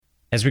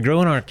As we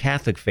grow in our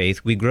Catholic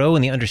faith, we grow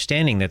in the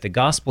understanding that the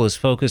gospel is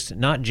focused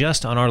not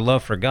just on our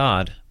love for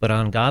God, but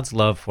on God's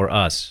love for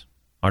us.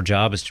 Our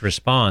job is to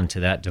respond to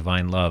that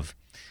divine love.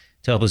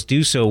 To help us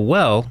do so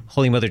well,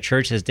 Holy Mother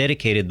Church has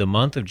dedicated the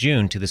month of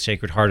June to the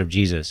Sacred Heart of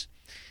Jesus.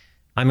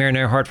 I'm Aaron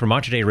Earhart from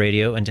Mater Dei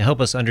Radio, and to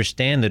help us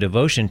understand the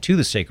devotion to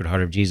the Sacred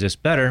Heart of Jesus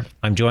better,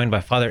 I'm joined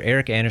by Father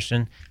Eric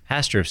Andersen,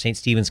 pastor of St.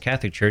 Stephen's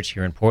Catholic Church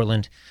here in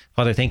Portland.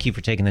 Father, thank you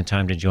for taking the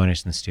time to join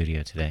us in the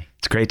studio today.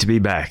 It's great to be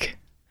back.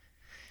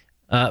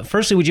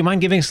 Firstly, would you mind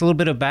giving us a little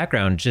bit of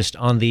background just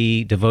on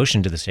the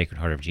devotion to the Sacred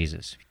Heart of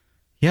Jesus?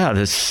 Yeah,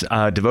 this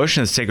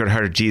devotion to the Sacred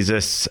Heart of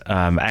Jesus,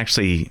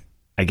 actually,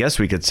 I guess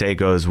we could say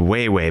goes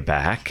way, way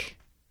back.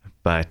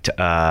 But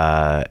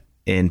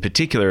in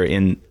particular,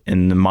 in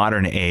the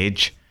modern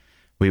age,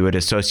 we would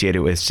associate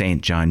it with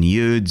St. John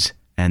Eudes,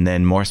 and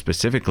then more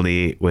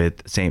specifically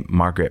with St.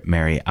 Margaret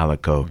Mary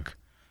Alacoque,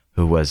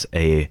 who was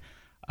a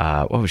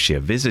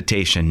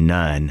visitation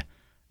nun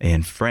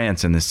in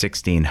France in the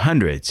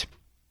 1600s.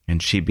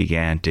 And she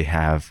began to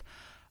have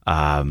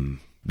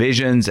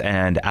visions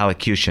and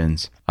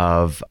allocutions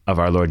of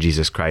our Lord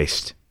Jesus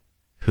Christ,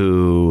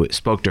 who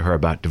spoke to her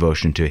about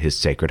devotion to his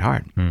Sacred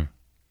Heart.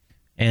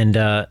 And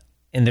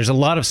there's a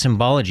lot of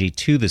symbology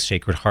to the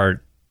Sacred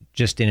Heart,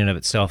 just in and of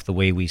itself, the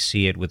way we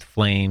see it with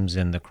flames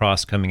and the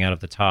cross coming out of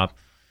the top.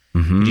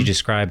 Could you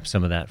describe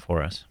some of that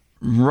for us?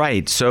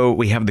 Right. So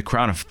we have the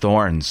crown of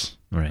thorns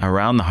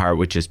around the heart,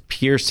 which is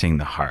piercing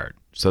the heart,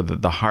 so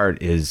that the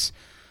heart is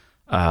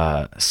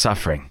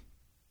suffering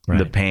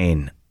the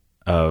pain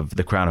of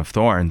the crown of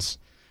thorns.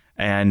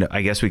 And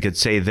I guess we could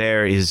say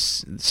there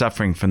is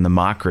suffering from the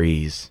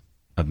mockeries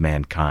of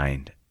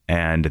mankind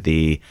and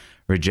the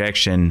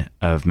rejection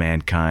of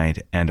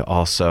mankind, and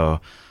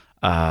also,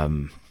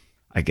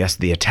 I guess,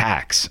 the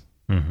attacks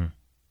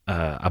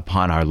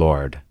upon our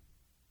Lord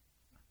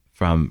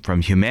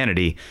from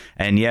humanity.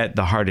 And yet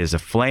the heart is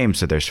aflame,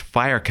 so there's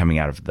fire coming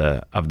out of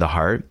the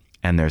heart,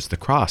 and there's the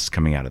cross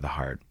coming out of the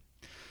heart.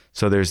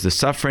 So there's the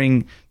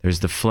suffering, there's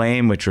the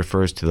flame, which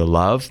refers to the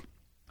love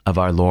of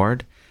our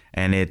Lord,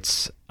 and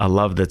it's a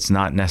love that's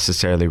not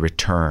necessarily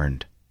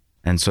returned.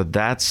 And so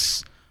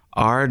that's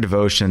our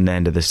devotion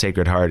then to the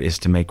Sacred Heart, is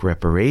to make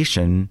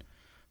reparation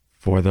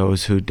for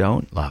those who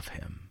don't love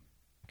him.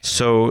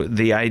 So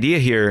the idea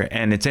here,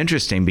 and it's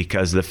interesting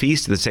because the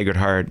Feast of the Sacred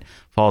Heart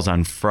falls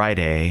on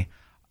Friday,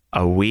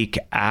 a week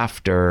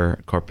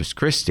after Corpus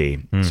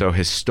Christi. So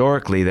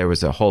historically, there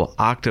was a whole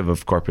octave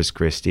of Corpus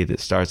Christi that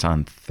starts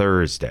on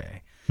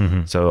Thursday.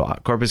 So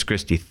Corpus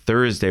Christi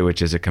Thursday,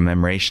 which is a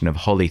commemoration of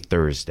Holy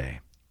Thursday.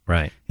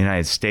 Right. The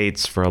United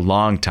States, for a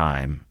long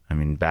time, I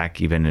mean,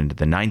 back even into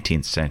the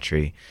 19th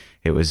century,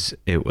 it was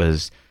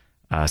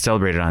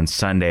celebrated on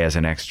Sunday as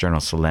an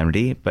external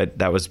solemnity, but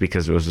that was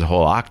because it was a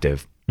whole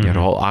octave. You had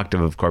a whole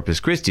octave of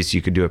Corpus Christi, so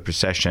you could do a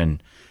procession,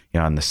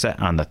 on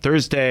the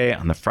Thursday,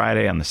 on the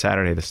Friday, on the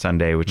Saturday, the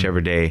Sunday,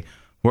 whichever day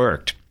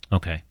worked.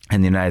 Okay.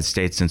 In the United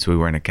States, since we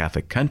were in a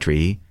Catholic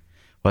country,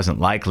 wasn't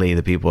likely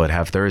the people would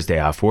have Thursday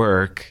off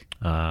work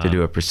to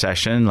do a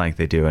procession like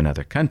they do in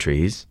other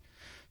countries.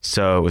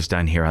 So it was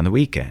done here on the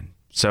weekend.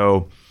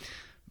 So,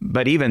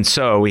 but even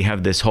so, we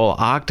have this whole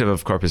octave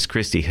of Corpus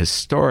Christi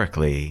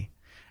historically,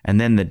 and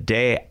then the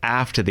day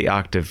after the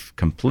octave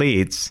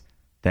completes,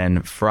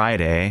 then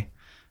Friday,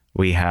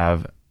 we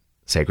have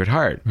Sacred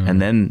Heart.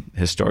 And then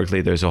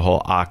historically, there's a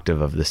whole octave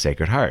of the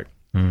Sacred Heart.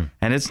 And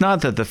it's not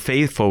that the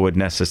faithful would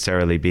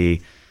necessarily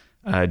be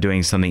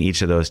doing something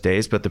each of those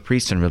days, but the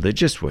priests and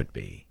religious would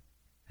be.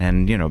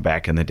 And,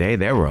 back in the day,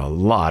 there were a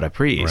lot of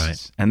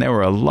priests and there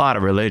were a lot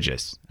of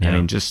religious. I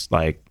mean, just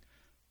like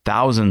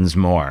thousands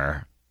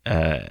more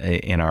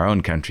in our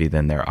own country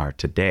than there are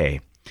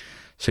today.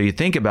 So you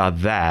think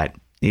about that,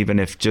 even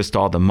if just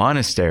all the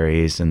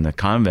monasteries and the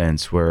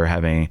convents were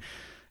having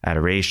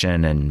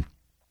adoration and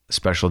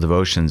special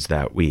devotions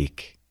that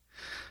week.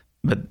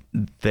 But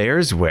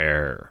there's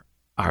where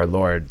our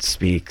Lord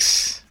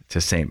speaks to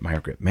St.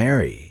 Margaret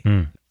Mary.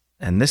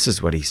 And this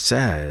is what he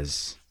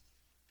says: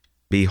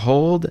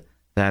 "Behold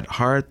that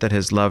heart that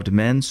has loved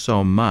men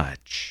so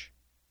much."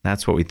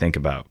 That's what we think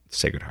about the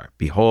Sacred Heart.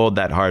 Behold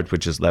that heart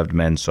which has loved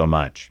men so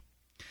much.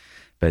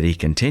 But he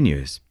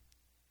continues,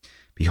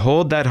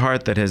 "Behold that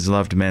heart that has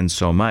loved men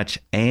so much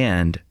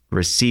and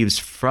receives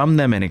from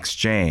them in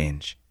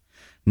exchange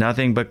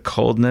nothing but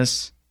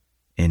coldness,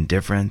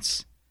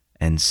 indifference,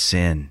 and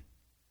sin.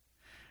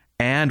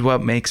 And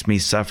what makes me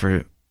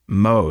suffer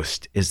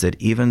most is that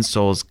even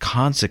souls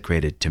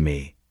consecrated to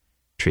me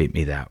treat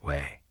me that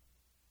way."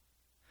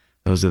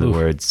 Those are the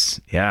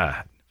words,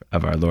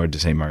 of our Lord to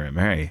St. Margaret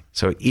Mary.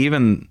 So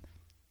even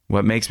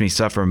what makes me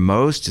suffer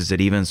most is that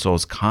even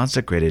souls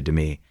consecrated to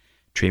me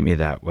treat me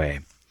that way.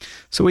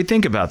 So we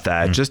think about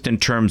that just in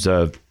terms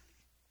of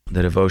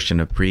the devotion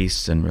of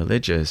priests and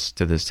religious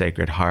to the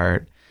Sacred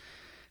Heart.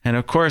 And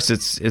of course,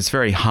 it's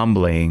very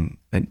humbling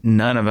that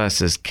none of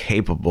us is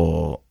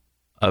capable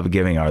of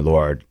giving our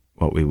Lord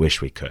what we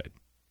wish we could.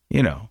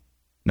 None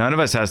of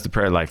us has the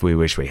prayer life we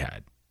wish we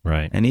had.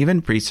 Right. And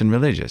even priests and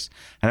religious.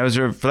 And I was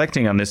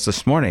reflecting on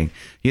this morning.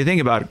 You think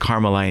about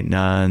Carmelite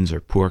nuns or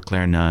Poor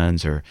Clare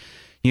nuns, or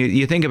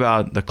you think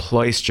about the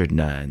cloistered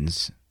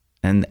nuns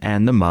and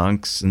the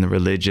monks and the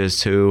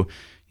religious who,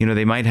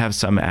 they might have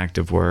some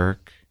active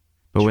work,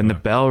 but when the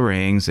bell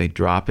rings, they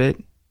drop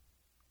it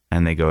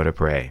and they go to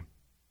pray.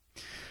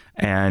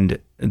 And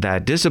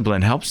that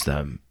discipline helps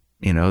them.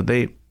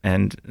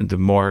 And the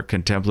more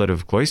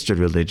contemplative cloistered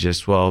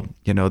religious,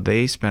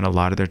 they spend a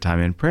lot of their time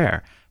in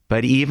prayer.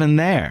 But even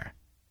there,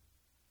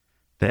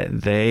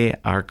 that they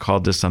are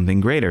called to something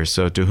greater.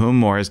 So to whom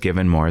more is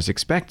given, more is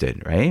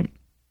expected, right?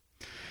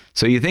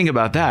 So you think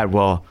about that.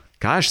 Well,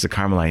 gosh, the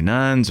Carmelite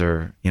nuns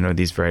or,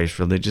 these various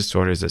religious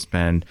orders that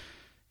spend,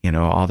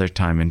 all their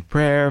time in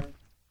prayer.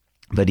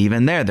 But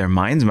even there, their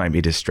minds might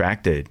be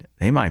distracted.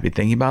 They might be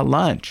thinking about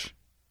lunch.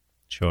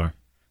 Sure.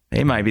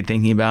 They might be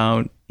thinking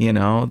about,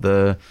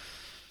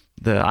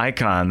 the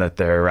icon that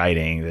they're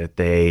writing that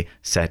they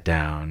set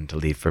down to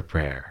leave for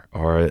prayer,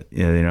 or,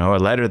 a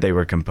letter they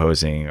were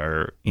composing,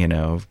 or,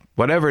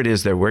 whatever it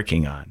is they're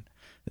working on.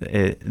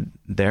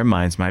 Their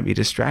minds might be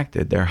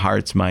distracted. Their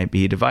hearts might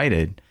be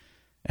divided.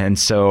 And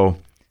so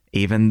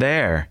even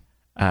there,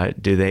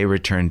 do they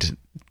return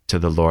to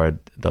the Lord,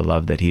 the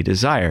love that he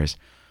desires?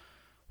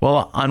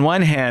 Well, on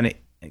one hand,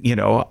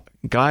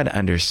 God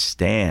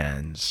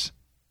understands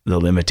the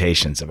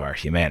limitations of our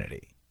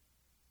humanity.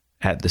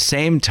 At the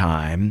same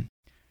time,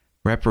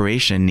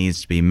 reparation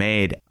needs to be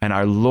made, and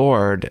our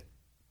Lord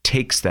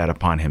takes that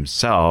upon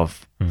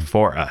himself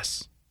for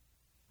us.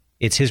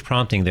 It's his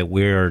prompting that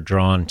we're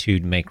drawn to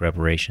make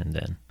reparation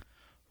then.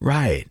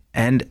 Right.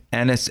 And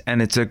it's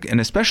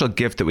a special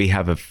gift that we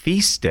have a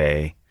feast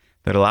day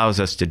that allows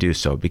us to do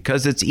so,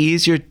 because it's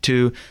easier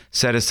to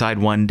set aside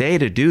one day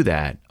to do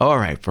that. All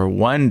right, for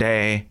one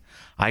day,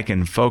 I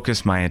can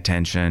focus my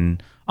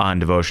attention on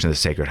devotion to the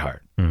Sacred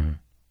Heart. Mm-hmm.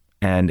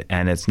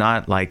 And it's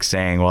not like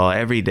saying, well,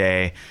 every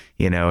day,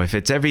 if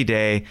it's every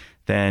day,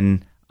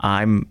 then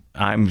I'm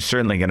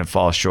certainly going to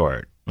fall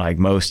short, like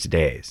most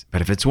days.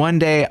 But if it's one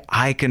day,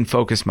 I can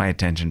focus my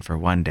attention for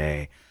one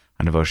day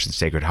on devotion to the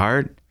Sacred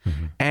Heart.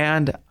 Mm-hmm.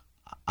 And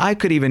I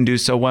could even do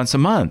so once a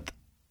month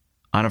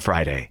on a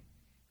Friday.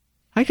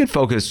 I could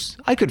focus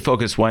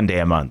one day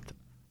a month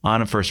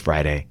on a first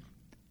Friday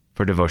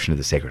for devotion to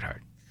the Sacred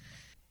Heart.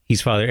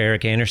 He's Father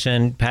Eric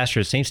Andersen, pastor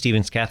of St.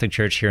 Stephen's Catholic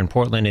Church here in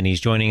Portland, and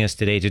he's joining us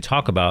today to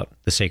talk about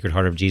the Sacred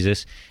Heart of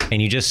Jesus. And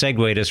you just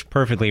segued us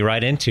perfectly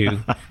right into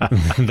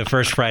the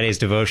First Friday's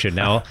devotion.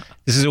 Now,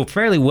 this is a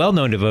fairly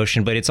well-known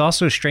devotion, but it's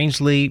also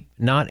strangely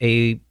not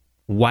a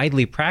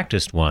widely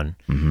practiced one.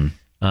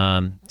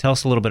 Mm-hmm. Tell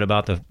us a little bit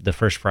about the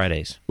First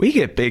Fridays. We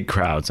get big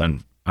crowds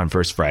on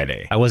First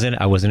Friday. I wasn't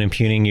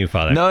impugning you,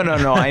 Father. No,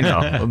 I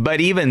know.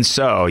 But even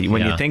so,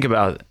 when you think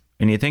about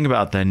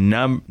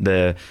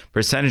the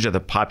percentage of the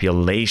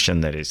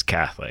population that is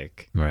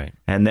Catholic, right,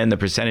 and then the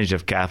percentage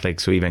of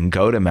Catholics who even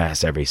go to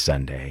Mass every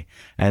Sunday,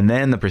 and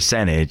then the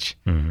percentage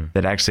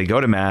that actually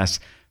go to Mass,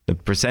 the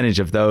percentage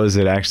of those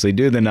that actually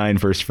do the 9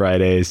 First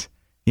Fridays,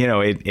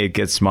 it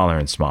gets smaller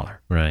and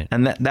smaller. Right.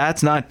 And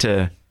that's not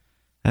to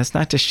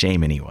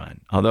shame anyone,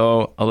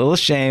 although a little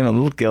shame, a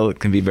little guilt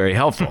can be very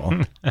helpful,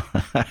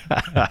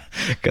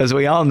 because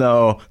we all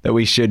know that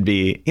we should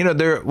be,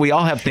 we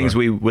all have things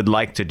we would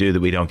like to do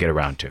that we don't get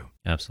around to.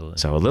 Absolutely.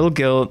 So a little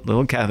guilt,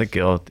 little Catholic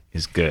guilt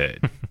is good.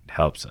 It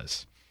helps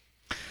us.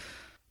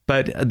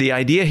 But the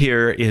idea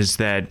here is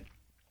that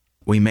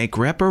we make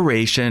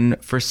reparation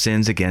for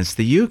sins against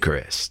the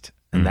Eucharist.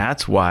 And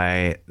that's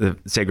why the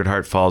Sacred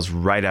Heart falls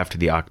right after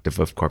the octave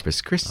of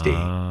Corpus Christi.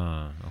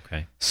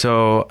 Okay.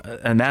 So,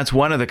 and that's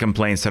one of the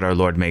complaints that our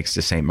Lord makes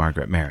to St.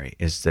 Margaret Mary,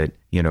 is that,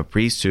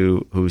 priests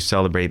who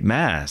celebrate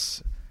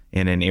Mass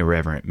in an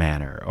irreverent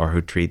manner, or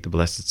who treat the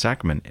Blessed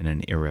Sacrament in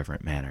an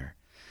irreverent manner.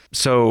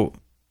 So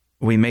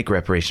we make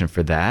reparation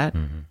for that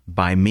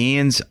by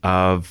means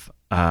of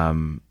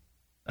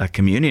a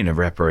communion of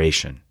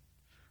reparation.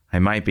 I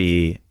might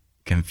be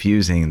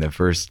confusing the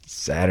first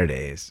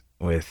Saturdays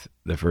with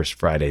the First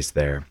Fridays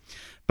there,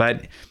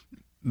 but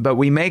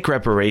we make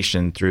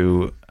reparation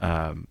through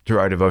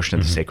our devotion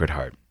to the Sacred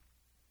Heart,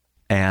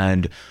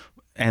 and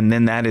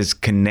then that is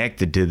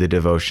connected to the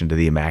devotion to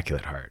the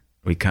Immaculate Heart.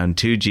 We come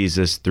to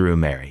Jesus through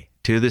Mary,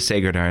 to the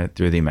Sacred Heart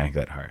through the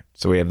Immaculate Heart.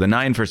 So we have the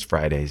 9 First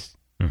Fridays,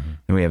 and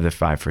we have the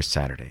 5 First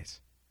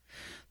Saturdays.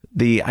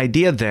 The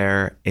idea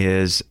there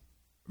is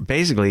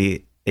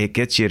basically it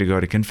gets you to go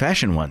to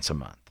confession once a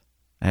month,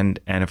 and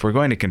if we're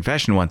going to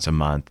confession once a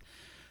month,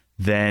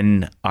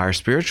 then our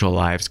spiritual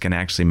lives can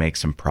actually make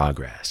some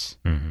progress.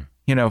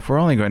 If we're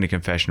only going to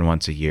confession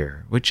once a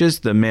year, which is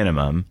the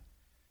minimum,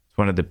 it's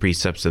one of the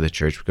precepts of the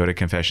church, we go to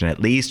confession at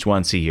least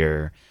once a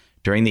year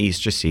during the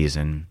Easter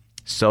season,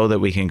 so that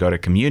we can go to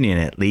communion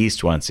at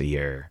least once a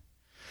year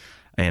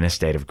in a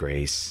state of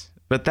grace.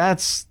 But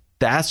that's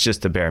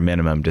just the bare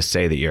minimum to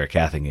say that you're a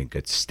Catholic in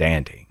good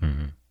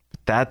standing.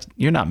 But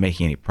you're not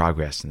making any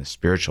progress in the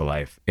spiritual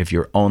life if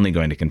you're only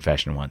going to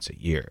confession once a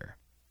year.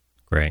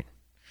 Great.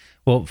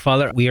 Well,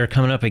 Father, we are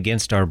coming up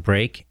against our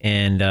break,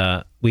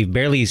 and we've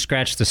barely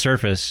scratched the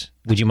surface.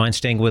 Would you mind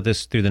staying with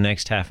us through the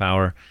next half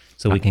hour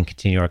so we can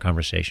continue our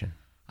conversation?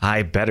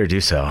 I better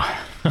do so.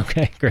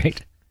 Okay,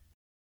 great.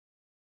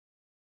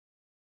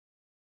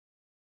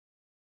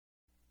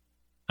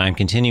 I'm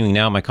continuing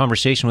now my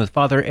conversation with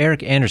Father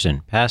Eric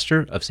Andersen,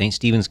 pastor of St.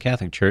 Stephen's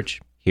Catholic Church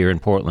here in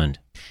Portland.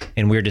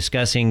 And we're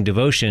discussing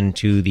devotion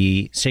to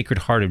the Sacred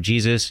Heart of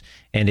Jesus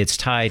and its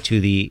tie to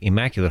the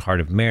Immaculate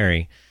Heart of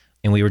Mary.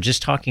 And we were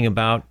just talking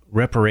about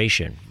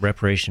reparation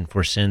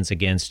for sins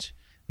against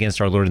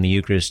our Lord in the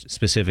Eucharist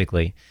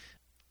specifically.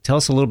 Tell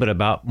us a little bit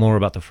more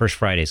about the First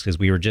Fridays, because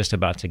we were just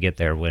about to get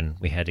there when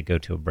we had to go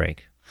to a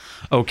break.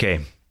 Okay.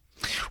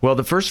 Well,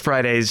 the First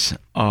Fridays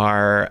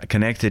are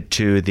connected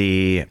to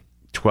the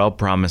 12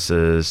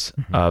 promises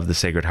of the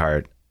Sacred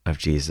Heart of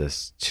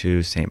Jesus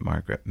to St.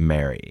 Margaret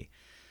Mary.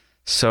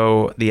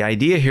 So the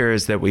idea here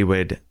is that we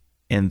would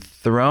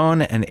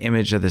enthrone an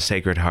image of the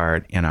Sacred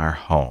Heart in our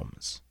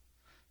homes,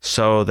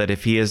 so that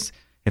if he is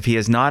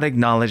not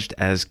acknowledged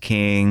as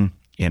king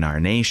in our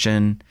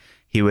nation,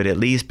 he would at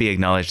least be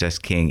acknowledged as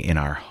king in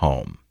our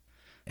home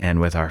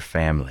and with our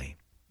family.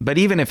 But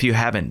even if you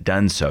haven't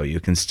done so, you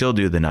can still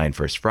do the 9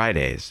 First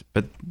Fridays,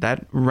 but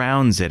that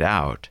rounds it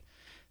out.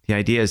 The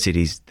idea is that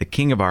he's the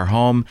king of our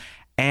home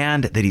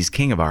and that he's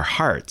king of our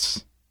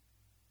hearts,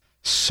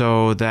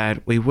 so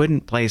that we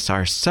wouldn't place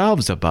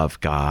ourselves above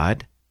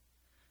God,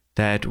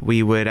 that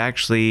we would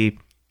actually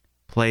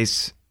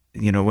place,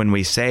 when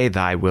we say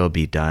thy will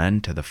be done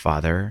to the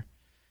Father,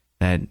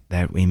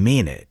 that we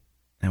mean it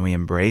and we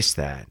embrace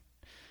that.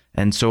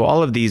 And so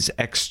all of these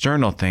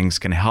external things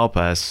can help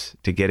us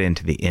to get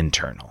into the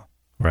internal.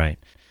 Right.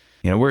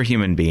 We're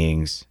human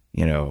beings.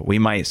 We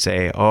might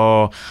say,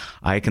 oh,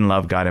 I can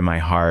love God in my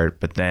heart,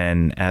 but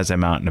then as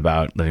I'm out and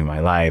about living my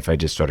life, I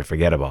just sort of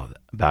forget about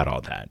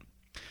all that.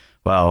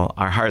 Well,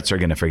 our hearts are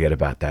going to forget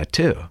about that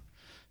too.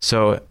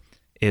 So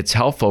it's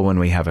helpful when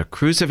we have a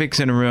crucifix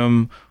in a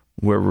room,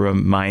 we're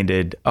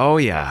reminded, oh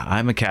yeah,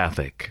 I'm a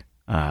Catholic.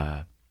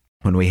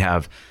 When we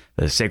have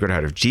the Sacred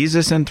Heart of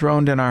Jesus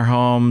enthroned in our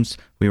homes,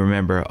 we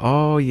remember,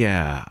 oh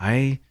yeah,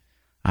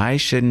 I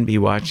shouldn't be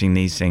watching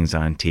these things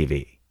on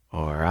TV,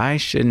 or I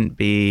shouldn't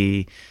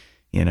be,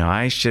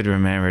 I should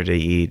remember to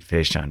eat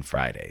fish on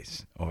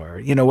Fridays,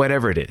 or,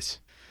 whatever it is.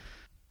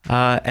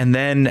 And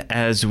then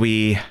as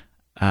we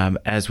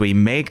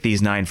make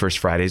these 9 First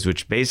Fridays,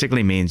 which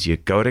basically means you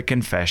go to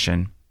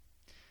confession,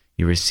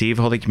 you receive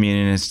Holy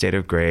Communion in a state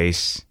of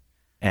grace,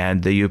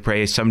 and you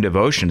pray some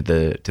devotion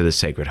to the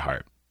Sacred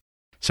Heart.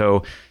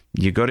 So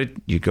you go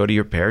to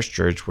your parish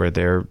church where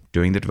they're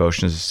doing the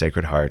devotions of the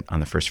Sacred Heart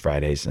on the First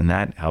Fridays, and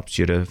that helps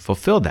you to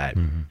fulfill that.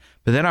 Mm-hmm.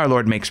 But then our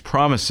Lord makes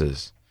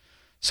promises.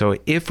 So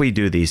if we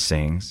do these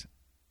things,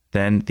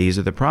 then these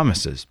are the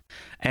promises.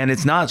 And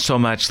it's not so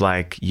much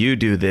like you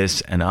do this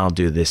and I'll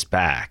do this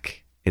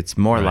back. It's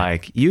more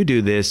like you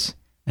do this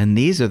and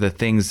these are the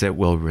things that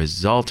will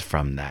result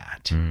from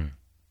that. Mm.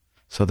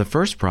 So the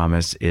first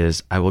promise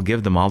is, I will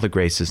give them all the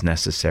graces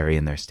necessary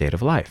in their state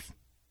of life.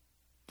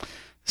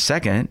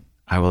 Second,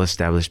 I will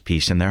establish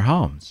peace in their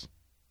homes.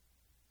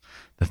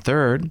 The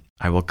third,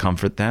 I will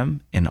comfort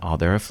them in all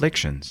their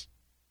afflictions.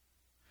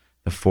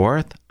 The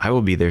fourth, I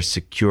will be their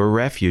secure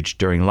refuge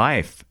during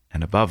life,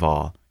 and above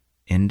all,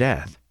 in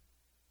death.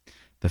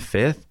 The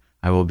fifth,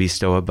 I will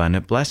bestow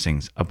abundant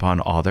blessings upon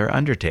all their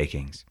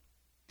undertakings.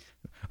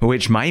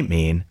 Which might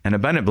mean, an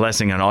abundant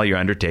blessing on all your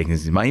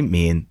undertakings might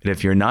mean that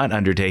if you're not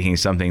undertaking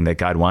something that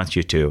God wants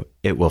you to,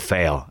 it will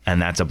fail,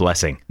 and that's a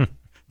blessing.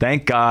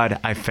 Thank God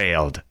I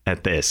failed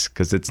at this,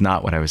 because it's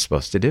not what I was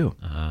supposed to do.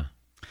 Uh-huh.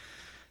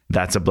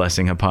 That's a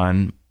blessing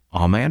upon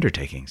all my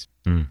undertakings.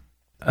 Mm.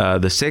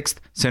 The sixth,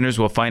 sinners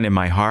will find in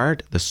my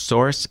heart the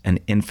source and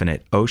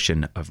infinite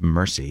ocean of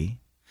mercy.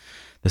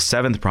 The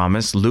seventh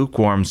promise,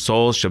 lukewarm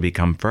souls shall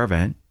become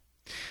fervent.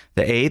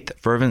 The eighth,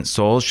 fervent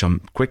souls shall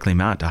quickly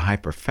mount to high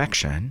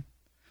perfection.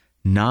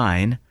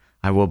 9,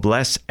 I will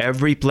bless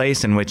every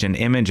place in which an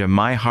image of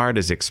my heart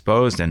is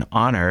exposed and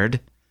honored.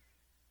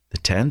 The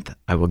 10th,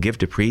 I will give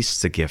to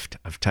priests the gift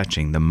of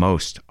touching the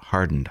most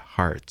hardened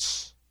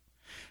hearts.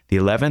 The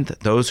 11th,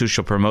 those who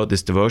shall promote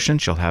this devotion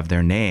shall have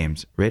their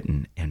names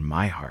written in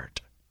my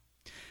heart.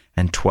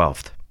 And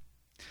 12th,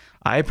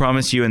 I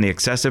promise you in the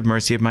excessive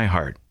mercy of my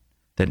heart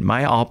that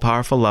my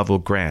all-powerful love will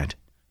grant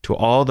to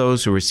all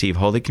those who receive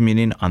Holy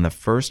Communion on the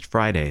first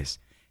Fridays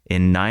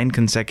in 9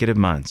 consecutive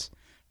months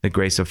the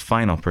grace of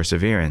final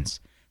perseverance.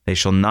 They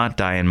shall not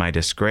die in my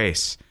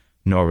disgrace,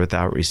 nor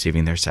without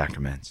receiving their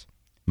sacraments.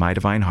 My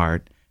divine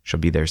heart shall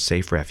be their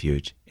safe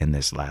refuge in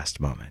this last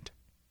moment.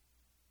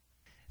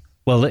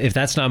 Well, if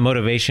that's not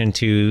motivation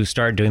to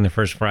start doing the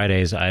First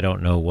Fridays, I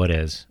don't know what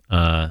is,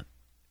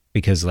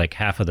 because like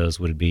half of those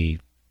would be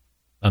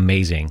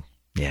amazing.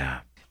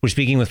 Yeah. We're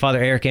speaking with Father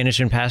Eric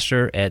Andersen,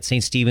 pastor at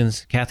St.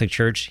 Stephen's Catholic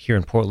Church here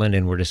in Portland,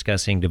 and we're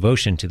discussing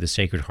devotion to the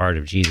Sacred Heart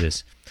of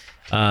Jesus.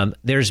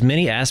 There's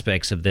many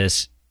aspects of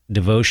this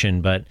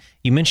devotion, but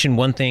you mentioned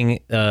one thing,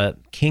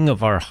 King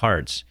of our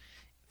hearts.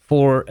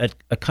 For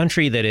a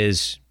country that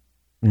is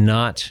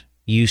not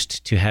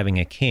used to having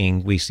a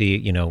king. We see,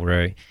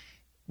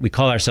 we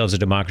call ourselves a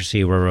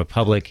democracy. We're a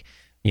republic,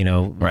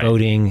 Right.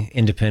 voting,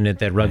 independent,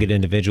 that rugged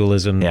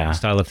individualism Yeah.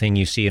 style of thing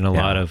you see in a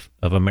lot of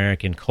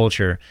American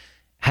culture.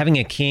 Having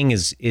a king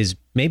is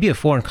maybe a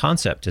foreign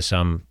concept to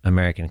some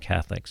American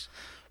Catholics.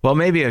 Well,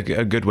 maybe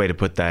a good way to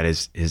put that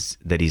is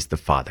that he's the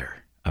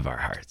father of our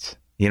hearts.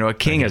 A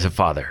king is a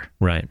father,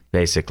 Right.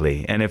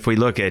 basically. And if we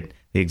look at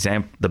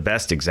the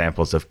best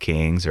examples of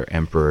kings or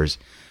emperors,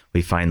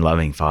 we find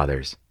loving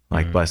fathers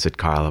like Blessed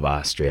Karl of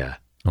Austria,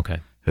 Okay.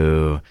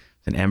 who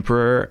is an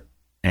emperor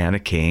and a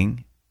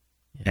king,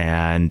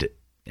 and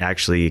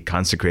actually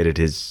consecrated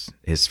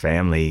his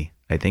family,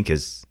 I think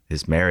his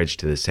marriage,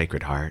 to the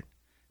Sacred Heart,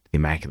 the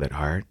Immaculate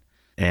Heart.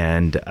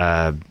 And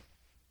of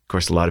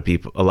course, a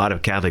lot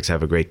of Catholics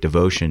have a great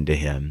devotion to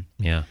him.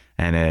 Yeah.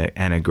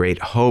 And a great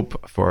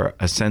hope for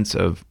a sense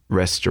of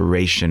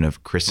restoration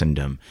of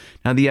Christendom.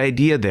 Now, the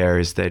idea there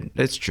is that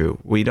it's true.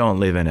 We don't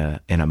live in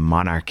a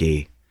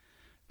monarchy,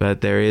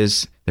 but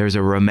there's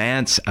a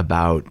romance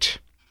about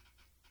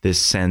this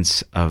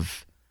sense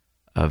of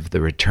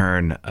the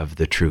return of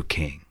the true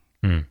King,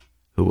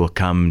 who will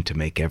come to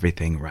make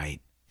everything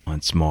right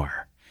once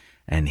more,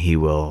 and he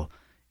will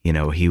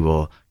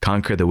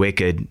conquer the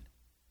wicked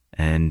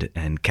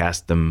and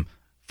cast them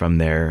from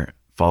their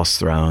false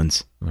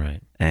thrones.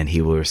 Right. And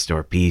he will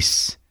restore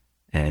peace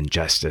and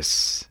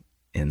justice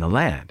in the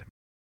land.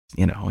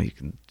 You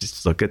can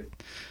just look at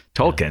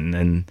Tolkien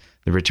and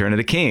the Return of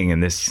the King,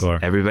 and this. Sure.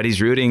 Everybody's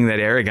rooting that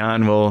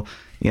Aragon will,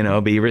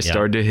 be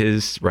restored to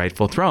his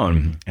rightful throne.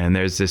 Mm-hmm. And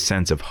there's this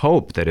sense of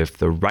hope that if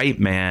the right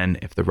man,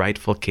 if the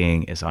rightful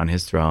king is on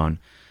his throne,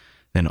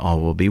 then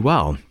all will be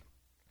well.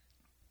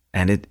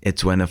 And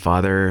it's when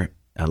a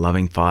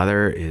loving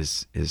father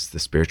is the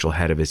spiritual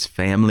head of his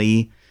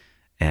family,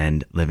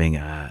 and living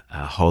a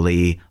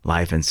holy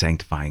life in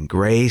sanctifying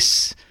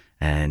grace,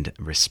 and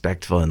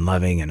respectful and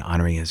loving and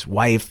honoring his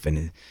wife,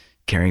 and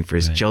caring for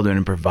his children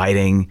and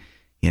providing,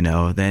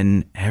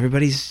 then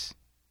everybody's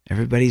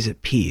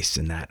at peace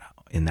in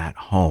that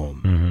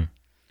home. Mm-hmm.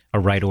 A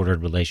right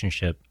ordered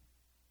relationship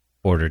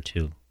ordered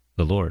to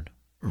the Lord.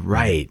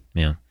 Right.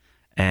 Yeah.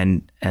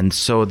 And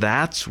so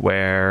that's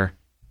where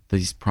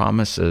these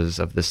promises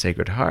of the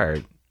Sacred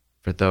Heart,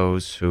 for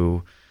those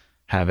who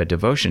have a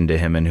devotion to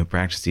him and who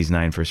practice these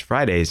 9 First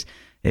Fridays,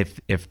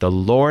 if the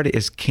Lord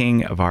is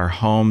king of our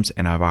homes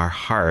and of our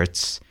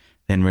hearts,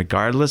 then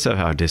regardless of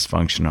how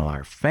dysfunctional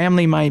our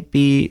family might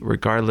be,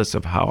 regardless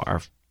of how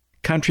our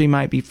country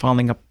might be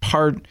falling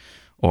apart,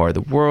 or the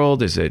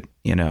world is at,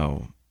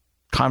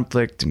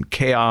 conflict and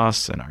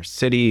chaos, and our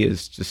city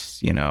is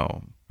just,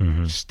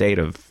 state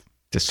of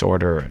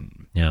disorder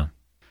and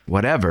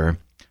whatever.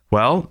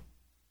 Well,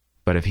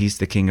 but if he's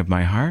the king of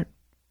my heart,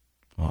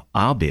 well,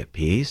 I'll be at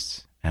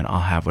peace, and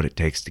I'll have what it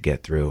takes to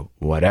get through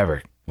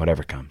whatever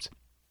comes.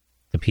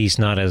 The peace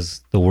not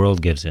as the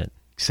world gives it.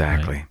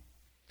 Exactly. Right.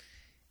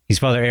 He's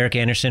Father Eric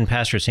Andersen,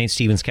 pastor of St.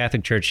 Stephen's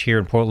Catholic Church here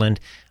in Portland.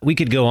 We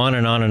could go on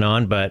and on and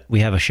on, but we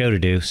have a show to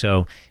do.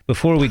 So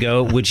before we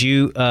go, would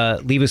you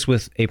leave us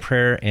with a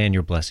prayer and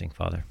your blessing,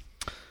 Father?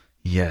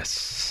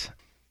 Yes.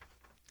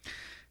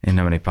 In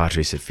nomine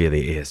Patris et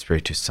Filii et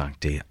Spiritus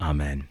Sancti.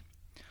 Amen.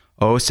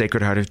 O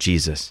Sacred Heart of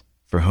Jesus,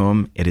 for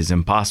whom it is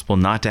impossible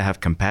not to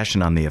have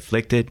compassion on the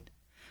afflicted,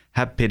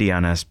 have pity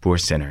on us poor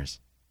sinners,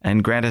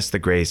 and grant us the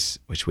grace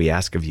which we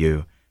ask of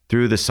you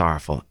through the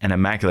sorrowful and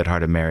immaculate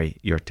heart of Mary,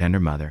 your tender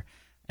mother,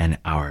 and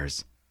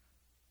ours.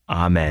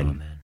 Amen.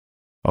 Amen.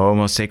 O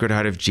most Sacred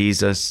Heart of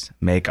Jesus,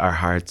 make our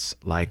hearts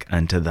like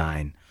unto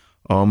thine.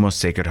 O most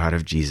Sacred Heart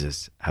of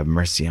Jesus, have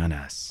mercy on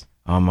us.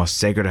 O most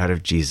Sacred Heart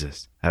of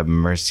Jesus, have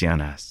mercy on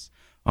us.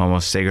 O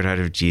most Sacred Heart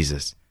of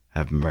Jesus,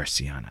 have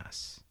mercy on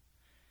us.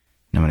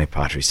 Nomine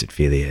Patris et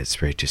Filii et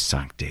Spiritus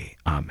Sancti.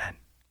 Amen.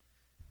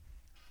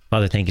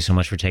 Father, thank you so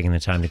much for taking the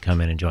time to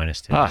come in and join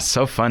us today.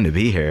 So fun to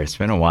be here. It's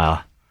been a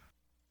while.